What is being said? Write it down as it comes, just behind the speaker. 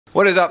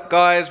What is up,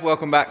 guys?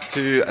 Welcome back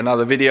to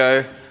another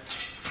video.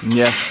 And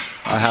yes,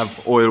 I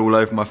have oil all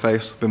over my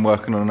face. I've been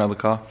working on another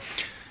car.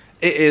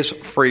 It is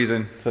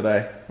freezing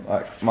today.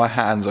 Like, my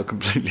hands are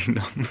completely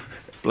numb.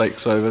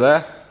 Blake's over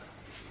there.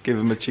 Give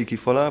him a cheeky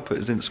follow. I'll put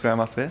his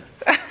Instagram up here.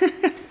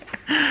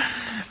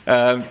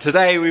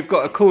 Today we've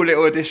got a cool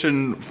little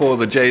addition for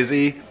the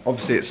JZ.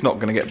 Obviously it's not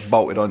going to get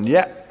bolted on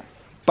yet,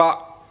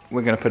 but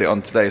we're going to put it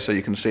on today so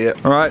you can see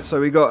it. Alright, so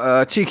we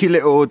got a cheeky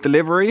little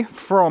delivery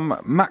from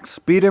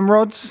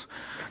Maxpeedingrods.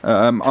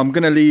 I'm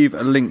going to leave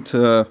a link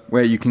to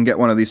where you can get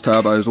one of these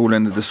turbos all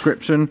in the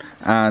description,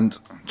 and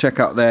check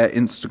out their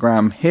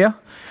Instagram here.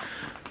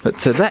 But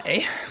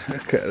today,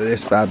 look at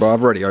this bad boy.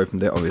 I've already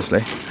opened it,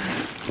 obviously.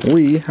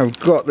 We have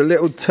got the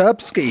little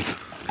Turbski,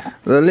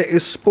 the little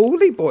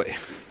spoolie boy.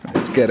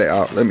 Let's get it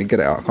out. Let me get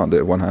it out. I can't do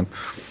it with one hand.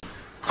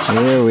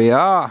 Here we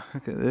are.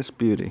 Look at this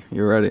beauty.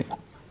 You ready?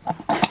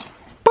 Pop.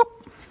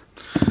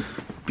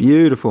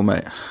 Beautiful,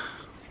 mate.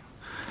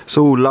 It's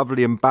all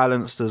lovely and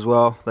balanced as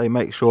well. They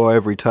make sure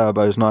every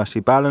turbo is nicely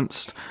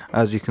balanced.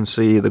 As you can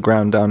see, the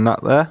ground down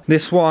nut there.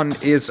 This one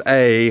is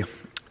a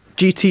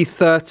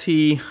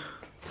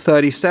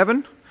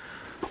GT3037.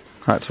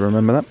 I had to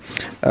remember that.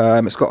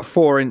 It's got a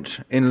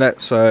 4-inch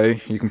inlet, so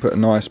you can put a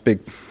nice big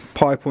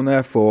pipe on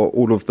there for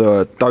all of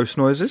the dose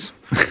noises.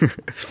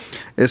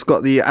 It's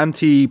got the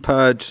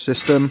anti-purge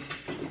system,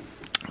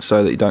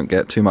 so that you don't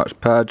get too much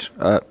surge,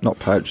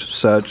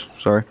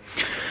 sorry.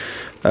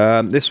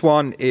 This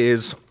one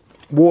is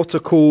water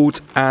cooled,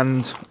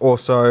 and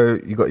also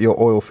you got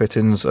your oil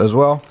fittings as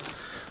well.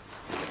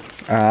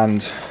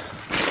 And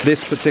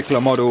this particular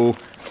model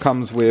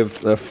comes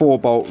with a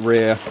 4-bolt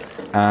rear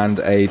and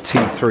a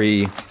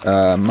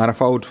T3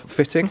 manifold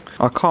fitting.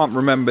 I can't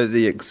remember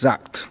the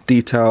exact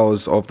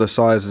details of the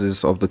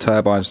sizes of the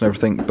turbines and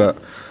everything, but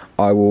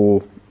I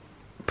will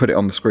put it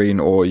on the screen,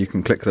 or you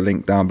can click the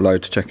link down below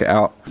to check it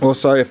out.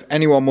 Also, if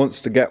anyone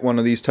wants to get one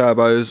of these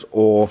turbos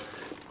or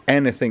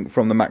anything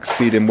from the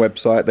Maxpeedin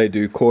website, they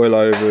do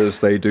coilovers,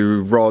 they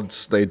do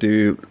rods, they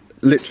do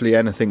literally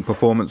anything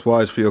performance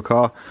wise for your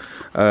car.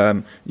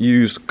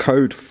 Use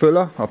code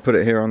FULLER, I'll put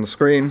it here on the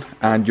screen,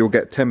 and you'll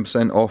get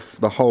 10% off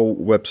the whole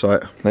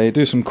website. They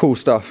do some cool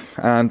stuff,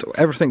 and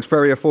everything's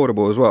very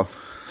affordable as well,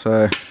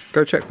 so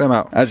go check them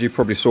out. As you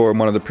probably saw in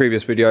one of the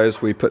previous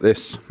videos, we put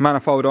this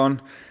manifold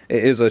on.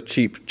 It is a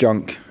cheap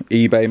junk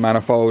eBay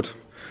manifold.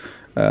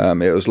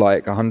 It was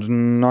like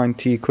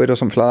 190 quid or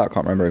something like that, I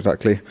can't remember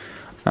exactly.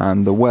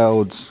 And the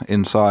welds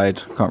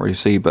inside, can't really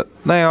see, but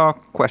they are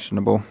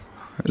questionable.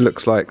 It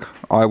looks like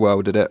I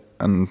welded it,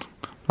 and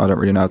I don't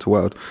really know how to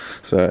weld.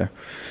 So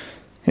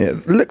yeah,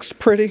 it looks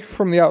pretty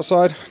from the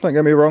outside, don't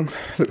get me wrong,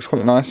 it looks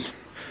quite nice.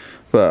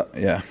 But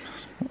yeah,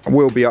 I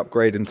will be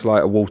upgrading to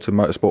like a Walton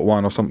Motorsport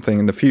 1 or something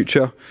in the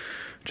future.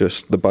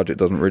 Just the budget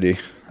doesn't really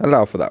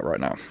allow for that right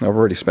now. I've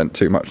already spent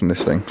too much on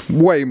this thing,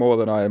 way more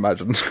than I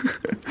imagined.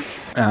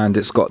 And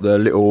it's got the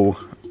little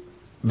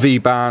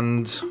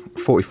V-band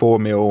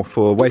 44mm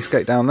for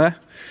wastegate down there.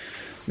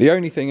 The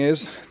only thing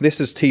is, this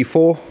is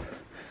T4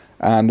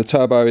 and the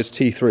turbo is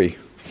T3.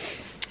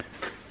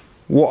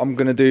 What I'm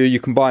going to do, you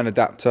can buy an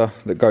adapter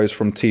that goes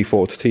from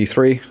T4 to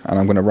T3, and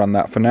I'm going to run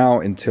that for now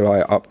until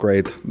I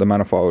upgrade the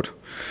manifold.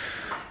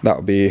 That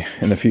will be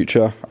in the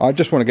future. I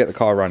just want to get the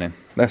car running.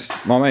 That's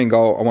my main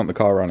goal. I want the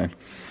car running,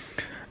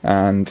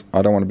 and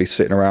I don't want to be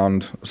sitting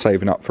around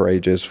saving up for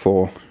ages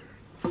for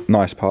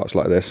nice parts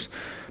like this,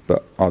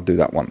 but I'll do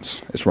that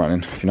once it's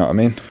running, if you know what I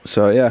mean.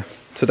 So yeah,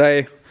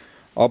 today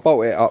I'll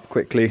bolt it up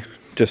quickly,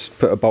 just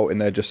put a bolt in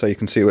there just so you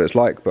can see what it's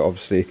like, but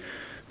obviously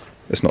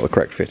it's not the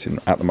correct fitting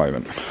at the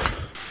moment.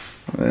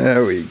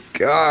 There we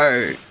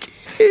go.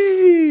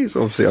 Jeez.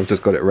 Obviously I've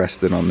just got it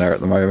resting on there at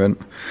the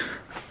moment,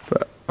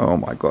 but oh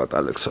my god,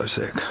 that looks so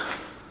sick.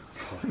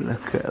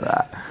 Look at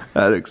that.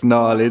 That looks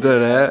gnarly,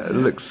 doesn't it? It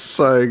looks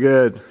so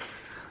good.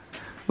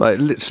 Like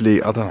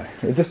literally, I don't know,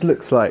 it just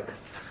looks like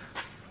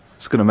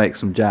it's gonna make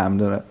some jam,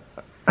 doesn't it?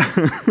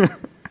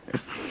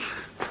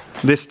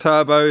 This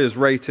turbo is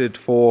rated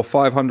for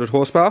 500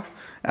 horsepower,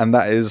 and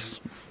that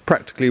is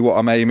practically what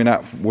I'm aiming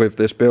at with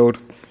this build.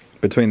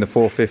 Between the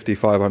 450,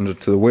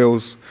 500 to the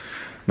wheels.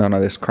 None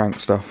of this crank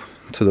stuff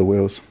to the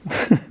wheels.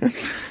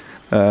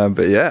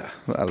 But yeah,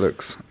 that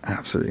looks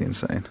absolutely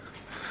insane.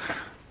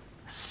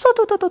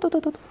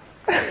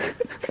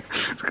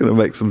 It's gonna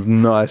make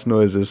some nice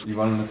noises. You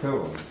running the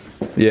filter?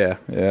 Yeah,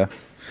 yeah.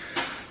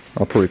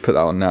 I'll probably put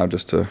that on now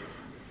just to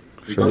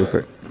show you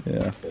quick.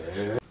 Yeah.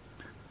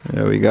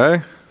 There we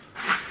go.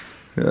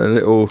 Got a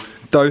little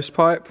dose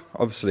pipe.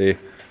 Obviously,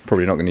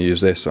 probably not going to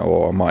use this,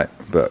 or I might,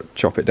 but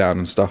chop it down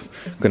and stuff.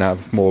 I'm going to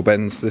have more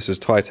bends. This is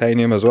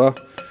titanium as well.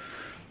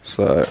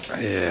 So,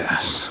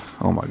 yes.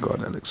 Oh my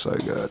god, it looks so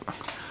good.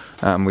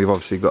 And we've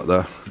obviously got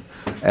the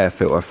air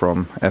filter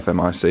from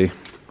FMIC.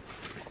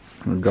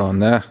 We'll go on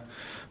there.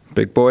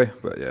 Big boy,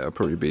 but yeah, it'll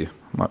probably be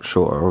much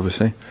shorter,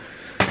 obviously.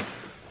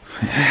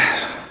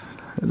 Yes.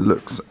 It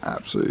looks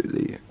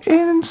absolutely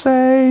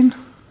insane.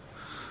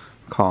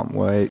 Can't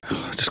wait.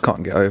 I just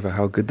can't get over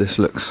how good this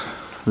looks.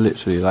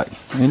 Literally, like,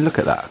 I mean, look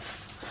at that.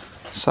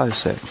 So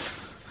sick.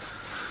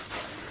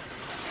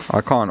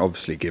 I can't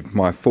obviously give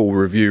my full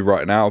review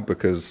right now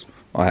because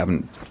I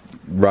haven't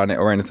run it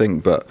or anything,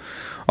 but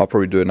I'll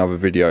probably do another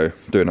video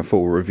doing a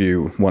full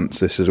review once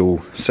this is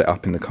all set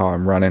up in the car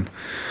and running.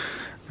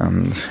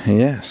 And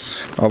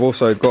yes, I've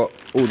also got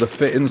all the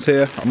fittings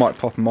here. I might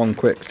pop them on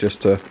quick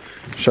just to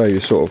show you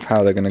sort of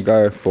how they're going to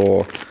go.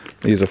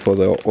 These are for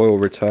the oil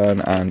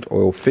return and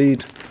oil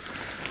feed.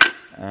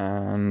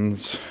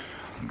 And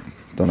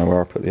don't know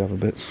where I put the other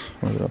bits.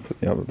 Where did I put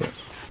the other bits?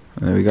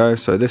 And there we go.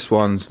 So this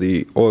one's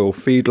the oil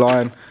feed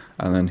line,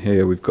 and then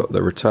here we've got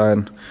the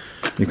return.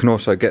 You can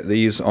also get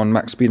these on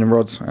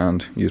Maxpeedingrods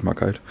and use my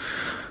code.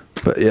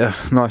 But yeah,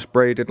 nice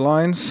braided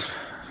lines.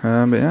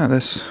 But yeah,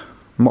 let's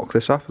mock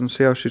this up and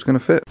see how she's going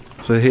to fit.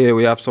 So here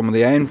we have some of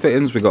the AN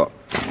fittings. We've got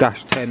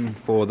 -10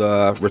 for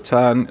the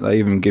return. They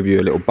even give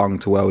you a little bung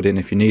to weld in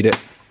if you need it.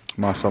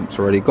 My sump's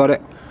already got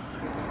it.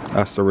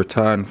 That's the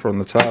return from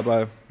the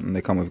turbo, and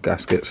they come with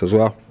gaskets as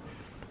well.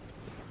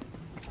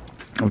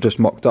 I've just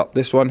mocked up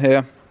this one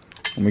here,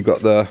 and we've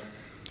got the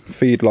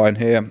feed line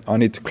here. I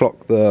need to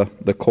clock the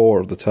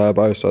core of the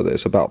turbo so that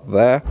it's about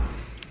there,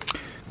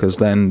 because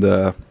then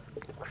the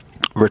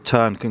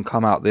return can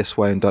come out this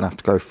way and don't have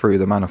to go through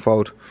the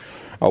manifold.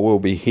 I will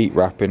be heat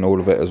wrapping all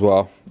of it as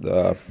well,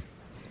 the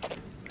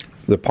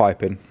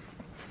piping,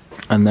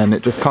 and then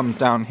it just comes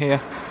down here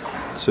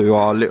to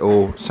our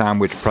little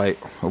sandwich plate,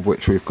 of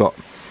which we've got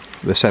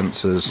the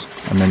sensors,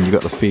 and then you've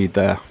got the feed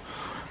there.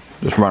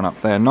 Just run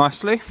up there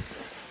nicely,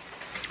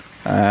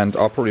 and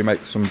I'll probably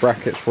make some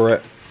brackets for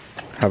it,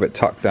 have it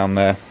tucked down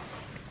there,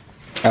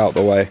 out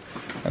the way,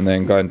 and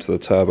then go into the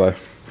turbo.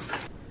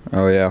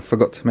 Oh yeah, I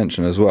forgot to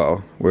mention as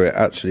well, we're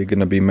actually going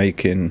to be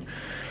making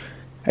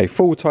a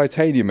full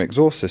titanium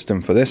exhaust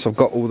system for this. I've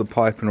got all the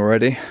piping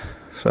already,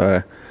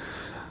 so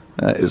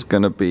that is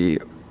going to be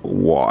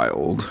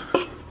wild.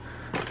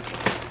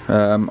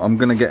 I'm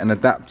going to get an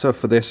adapter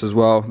for this as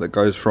well that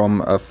goes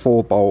from a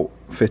 4-bolt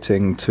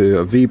fitting to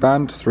a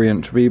V-band,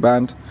 3-inch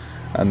V-band,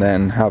 and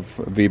then have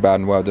a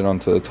V-band welded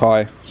onto the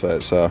tie, so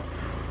it's a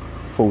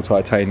full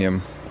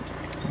titanium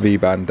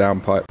V-band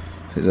downpipe.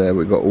 So there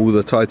we've got all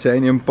the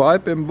titanium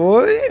piping,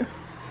 boy.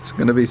 It's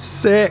going to be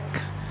sick.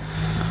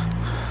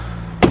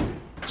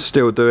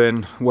 Still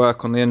doing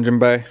work on the engine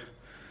bay.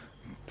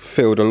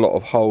 Filled a lot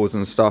of holes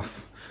and stuff.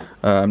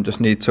 Just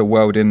need to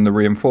weld in the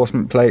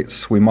reinforcement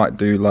plates. We might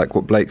do like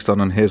what Blake's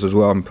done on his as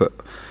well and put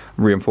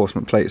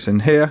reinforcement plates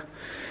in here.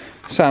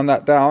 Sand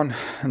that down,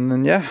 and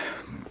then yeah,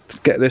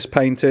 get this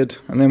painted,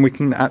 and then we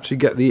can actually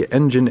get the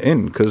engine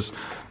in, because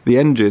the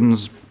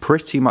engine's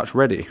pretty much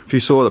ready. If you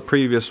saw the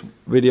previous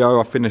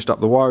video, I finished up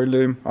the wiring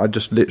loom. I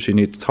just literally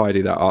need to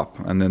tidy that up,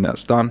 and then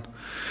that's done.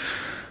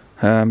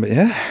 But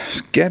yeah,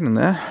 it's getting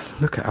there.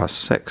 Look at how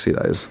sexy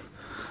that is.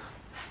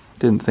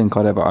 Didn't think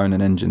I'd ever own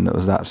an engine that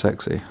was that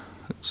sexy.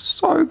 It's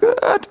so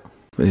good.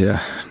 But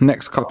yeah,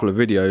 next couple of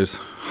videos,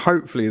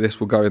 hopefully this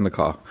will go in the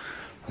car.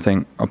 I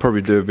think I'll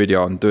probably do a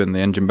video on doing the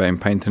engine bay and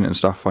painting it and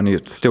stuff. I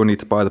still need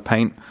to buy the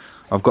paint.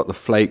 I've got the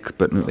flake,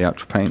 but not the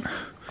actual paint.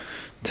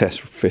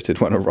 Test fitted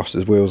one of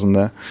Ross's wheels on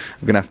there.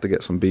 I'm gonna have to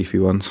get some beefy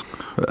ones.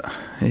 But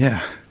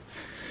yeah,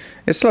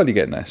 it's slowly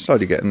getting there,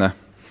 slowly getting there.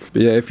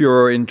 But yeah, if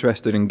you're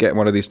interested in getting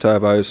one of these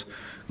turbos,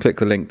 click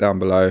the link down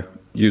below,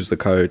 use the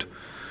code.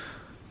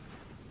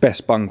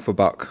 Best bang for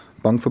buck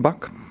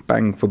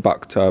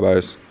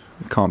turbos.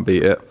 Can't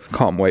beat it.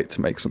 Can't wait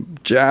to make some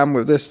jam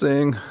with this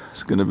thing.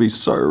 It's gonna be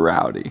so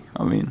rowdy.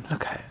 I mean,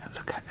 look at it,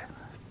 look at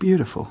it.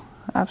 Beautiful,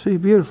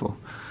 absolutely beautiful.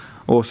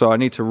 Also, I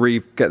need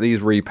to get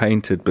these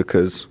repainted,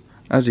 because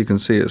as you can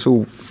see, it's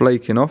all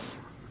flaking off.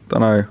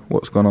 Don't know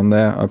what's gone on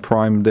there. I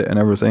primed it and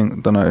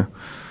everything. Don't know.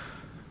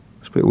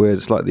 It's a bit weird.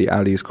 It's like the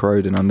alley's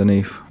corroding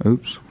underneath.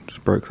 Oops,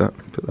 just broke that.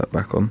 Put that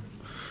back on.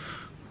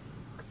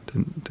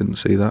 Didn't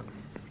see that.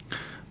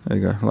 There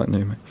you go, like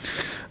new,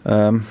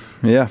 mate.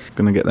 Yeah,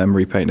 gonna get them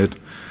repainted.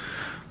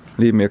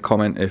 Leave me a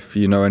comment if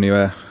you know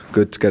anywhere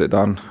good to get it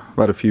done. I've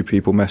had a few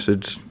people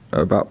message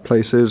about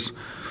places,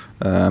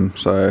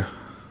 so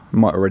I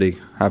might already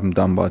have them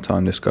done by the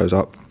time this goes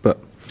up. But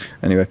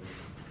anyway,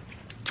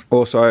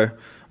 also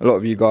a lot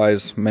of you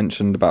guys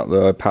mentioned about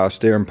the power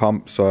steering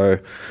pump, so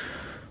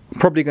I'm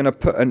probably going to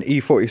put an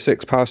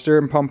E46 power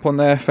steering pump on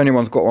there. If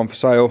anyone's got one for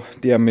sale,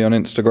 DM me on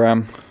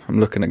Instagram. I'm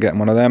looking at getting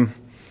one of them,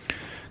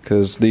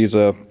 because these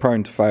are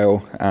prone to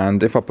fail,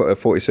 and if I put a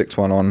 46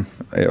 one on,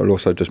 it'll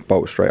also just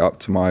bolt straight up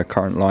to my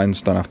current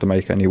lines. Don't have to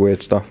make any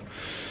weird stuff.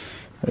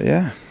 But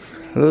yeah,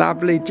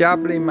 lovely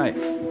jubbly, mate.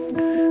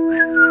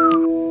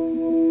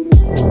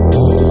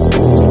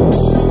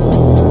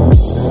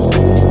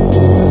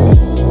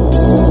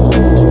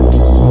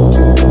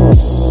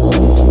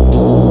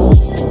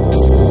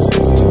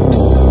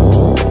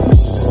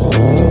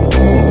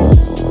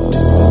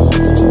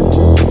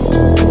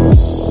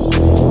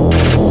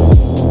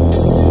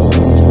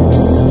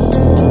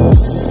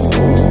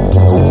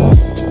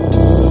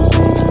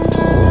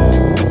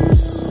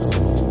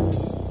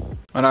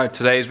 I know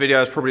today's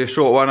video is probably a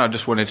short one. I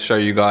just wanted to show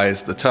you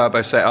guys the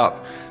turbo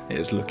setup. It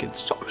is looking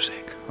so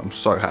sick. I'm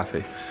so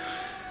happy.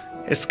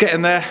 It's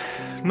getting there.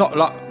 Not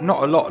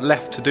a lot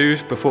left to do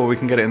before we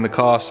can get it in the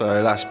car,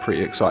 so that's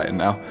pretty exciting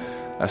now.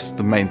 That's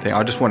the main thing.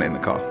 I just want it in the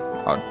car.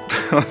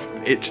 I'm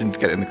itching to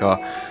get it in the car,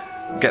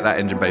 get that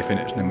engine bay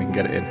finished, and then we can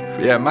get it in.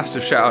 But yeah,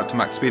 massive shout out to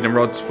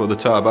Maxpeedingrods for the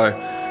turbo.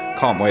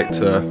 Can't wait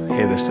to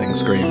hear this thing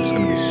scream. It's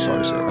going to be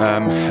so sick.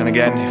 And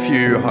again, if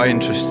you are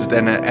interested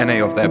in any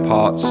of their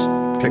parts,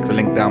 click the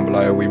link down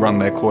below. We run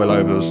their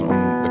coilovers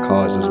on the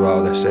cars as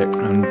well. They're sick.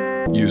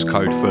 And use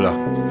code FULLER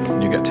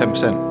and you get 10%.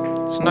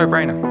 It's a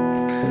no-brainer.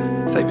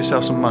 Save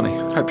yourself some money.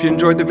 Hope you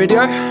enjoyed the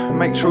video.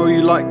 Make sure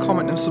you like,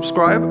 comment and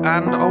subscribe,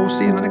 and I will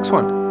see you in the next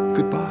one.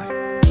 Goodbye.